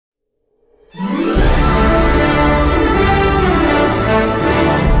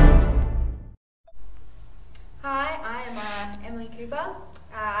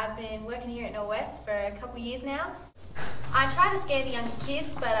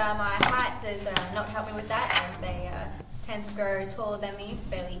kids, but my height does not help me with that, as they tend to grow taller than me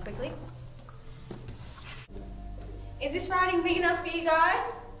fairly quickly. Is this writing big enough for you guys?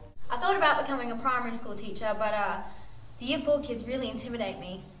 I thought about becoming a primary school teacher, but the Year 4 kids really intimidate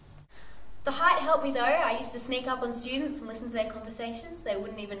me. The height helped me though. I used to sneak up on students and listen to their conversations. They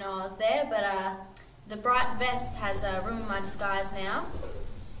wouldn't even know I was there, but the bright vest has ruined my disguise now.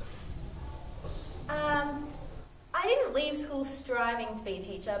 I didn't leave school striving to be a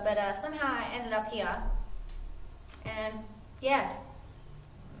teacher, but somehow I ended up here. And yeah.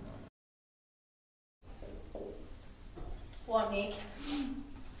 What, Nick?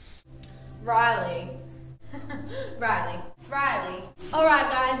 Riley. Riley. Riley. Alright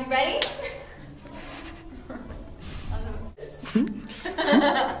guys, you ready?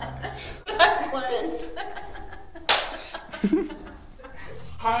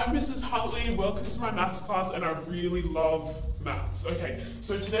 Hi, I'm Mrs. Huntley. Welcome to my maths class, and I really love maths. Okay,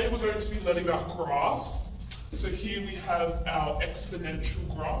 so today we're going to be learning about graphs. So here we have our exponential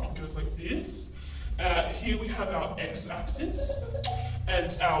graph. It goes like this. Here we have our x-axis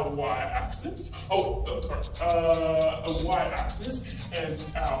and our y-axis. Oh, I'm sorry. A y-axis and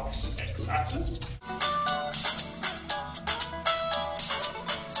our x-axis.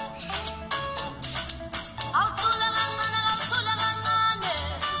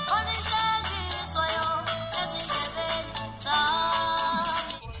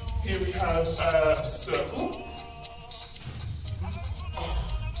 Here we have a circle. Oh,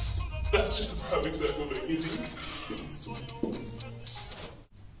 that's just a perfect circle, don't you think?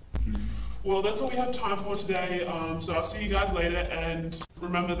 Well, that's all we have time for today, so I'll see you guys later, and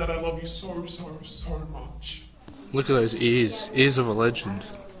remember that I love you so, so, so much. Look at those ears. Ears of a legend.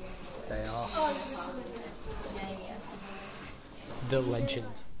 They are. The legend.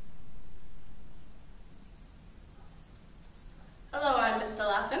 Hello, I'm Mr.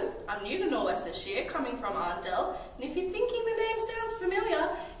 Laffin. I'm new to Norwest this year, coming from Arndell, and if you're thinking the name sounds familiar,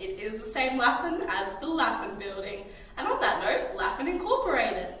 it is the same Laffin as the Laffin Building. And on that note, Laffin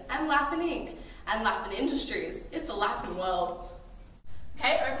Incorporated, and Laffin Inc., and Laffin Industries. It's a Laffin world.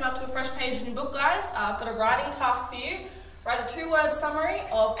 Okay, open up to a fresh page in your book, guys. I've got a writing task for you. Write a 2-word summary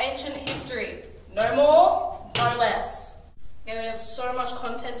of ancient history. No more, no less. Okay, we have so much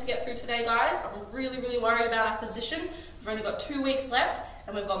content to get through today, guys. I'm really, really worried about our position. We've only got 2 weeks left,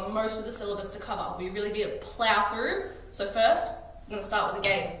 and we've got most of the syllabus to cover. We really need to plough through. So first, I'm going to start with a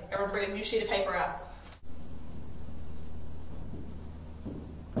game. Everyone bring a new sheet of paper out.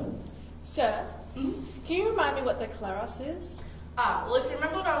 Sir, can you remind me what the Claros is? Well, if you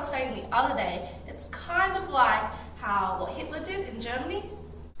remember what I was saying the other day, it's kind of like what Hitler did in Germany.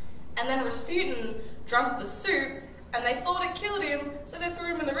 And then Rasputin drunk the soup, and they thought it killed him, so they threw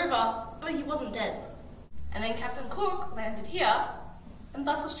him in the river, but he wasn't dead. And then Captain Cook landed here, and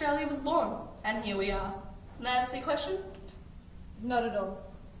thus Australia was born. And here we are. Can I answer your question? Not at all.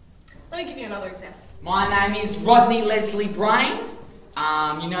 Let me give you another example. My name is Rodney Leslie Brain.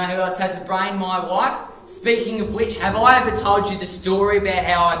 You know who else has a brain? My wife. Speaking of which, have I ever told you the story about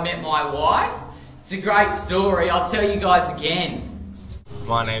how I met my wife? It's a great story. I'll tell you guys again.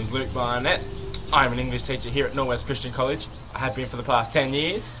 My name's Luke Barnett. I'm an English teacher here at Norwest Christian College. I have been for the past 10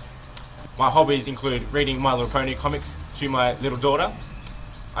 years. My hobbies include reading My Little Pony comics to my little daughter.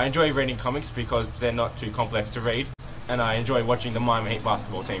 I enjoy reading comics because they're not too complex to read, and I enjoy watching the Miami Heat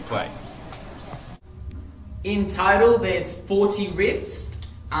basketball team play. In total, there's 40 ribs.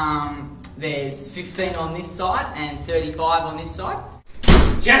 There's 15 on this side and 35 on this side.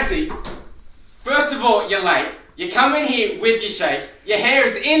 Jesse, first of all, you're late. You come in here with your shake. Your hair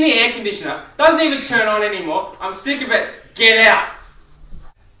is in the air conditioner. Doesn't even turn on anymore. I'm sick of it. Get out.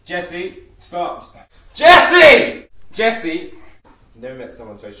 Jesse, stop. Jesse! Jesse! Never met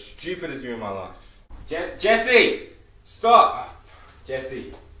someone so stupid as you in my life. Jesse! Stop!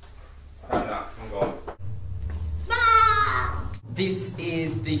 Jesse. I've had enough. I'm gone. This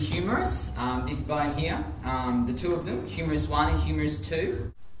is the humerus, this bone here, the two of them, humerus 1 and humerus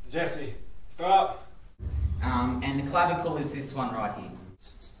 2. Jesse, stop. And the clavicle is this one right here.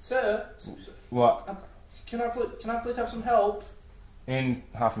 Sir? What? Can I please have some help? In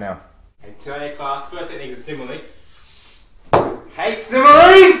half an hour. Okay, today class, first technique is simile. Hate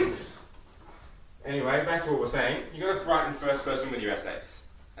similes! Anyway, back to what we're saying. You gotta write in first person with your essays.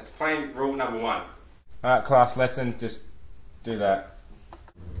 That's plain rule number 1. Alright, class lesson, just do that.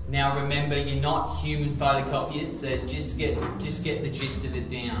 Now remember, you're not human photocopiers, so just get the gist of it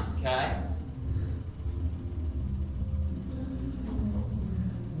down, okay?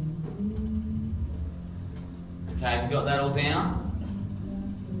 Okay, have you got that all down?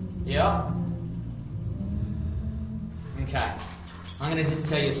 Yep. Okay. I'm going to just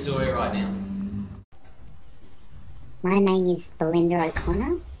tell you a story right now. My name is Belinda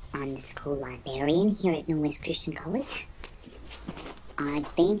O'Connor. I'm the school librarian here at Norwest Christian College.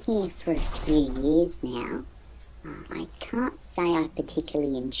 I've been here for a few years now. I can't say I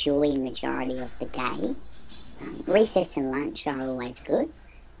particularly enjoy the majority of the day. Recess and lunch are always good.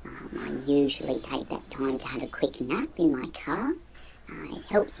 I usually take that time to have a quick nap in my car. It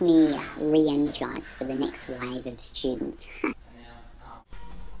helps me re-energise for the next wave of students.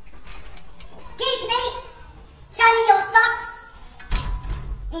 Excuse me! Show me your socks!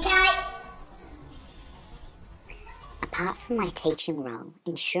 Okay? Apart from my teaching role,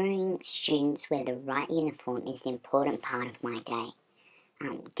 ensuring students wear the right uniform is an important part of my day.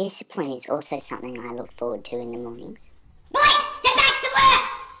 Discipline is also something I look forward to in the mornings. Boy, get back to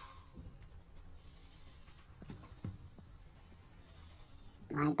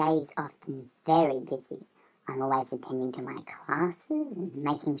work! My day is often very busy. I'm always attending to my classes and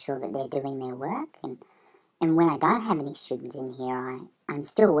making sure that they're doing their work. And when I don't have any students in here, I'm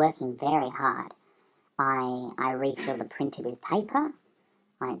still working very hard. I refill the printer with paper,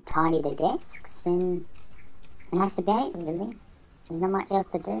 I tidy the desks, and that's about it, really. There's not much else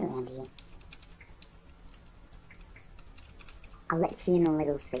to do around here. I'll let you in a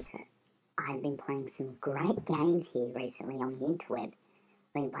little secret. I've been playing some great games here recently on the interweb.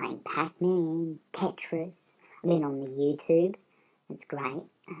 I've been playing Pac-Man, Tetris, I've been on the YouTube. It's great.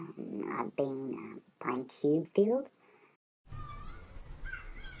 I've been playing Cube Field.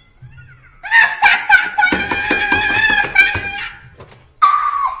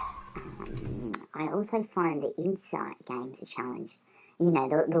 I also find the Insight games a challenge. You know,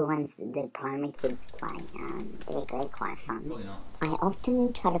 the ones that the primary kids play. They're quite fun. I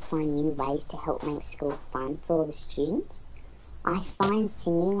often try to find new ways to help make school fun for all the students. I find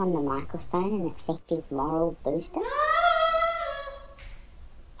singing on the microphone an effective moral booster.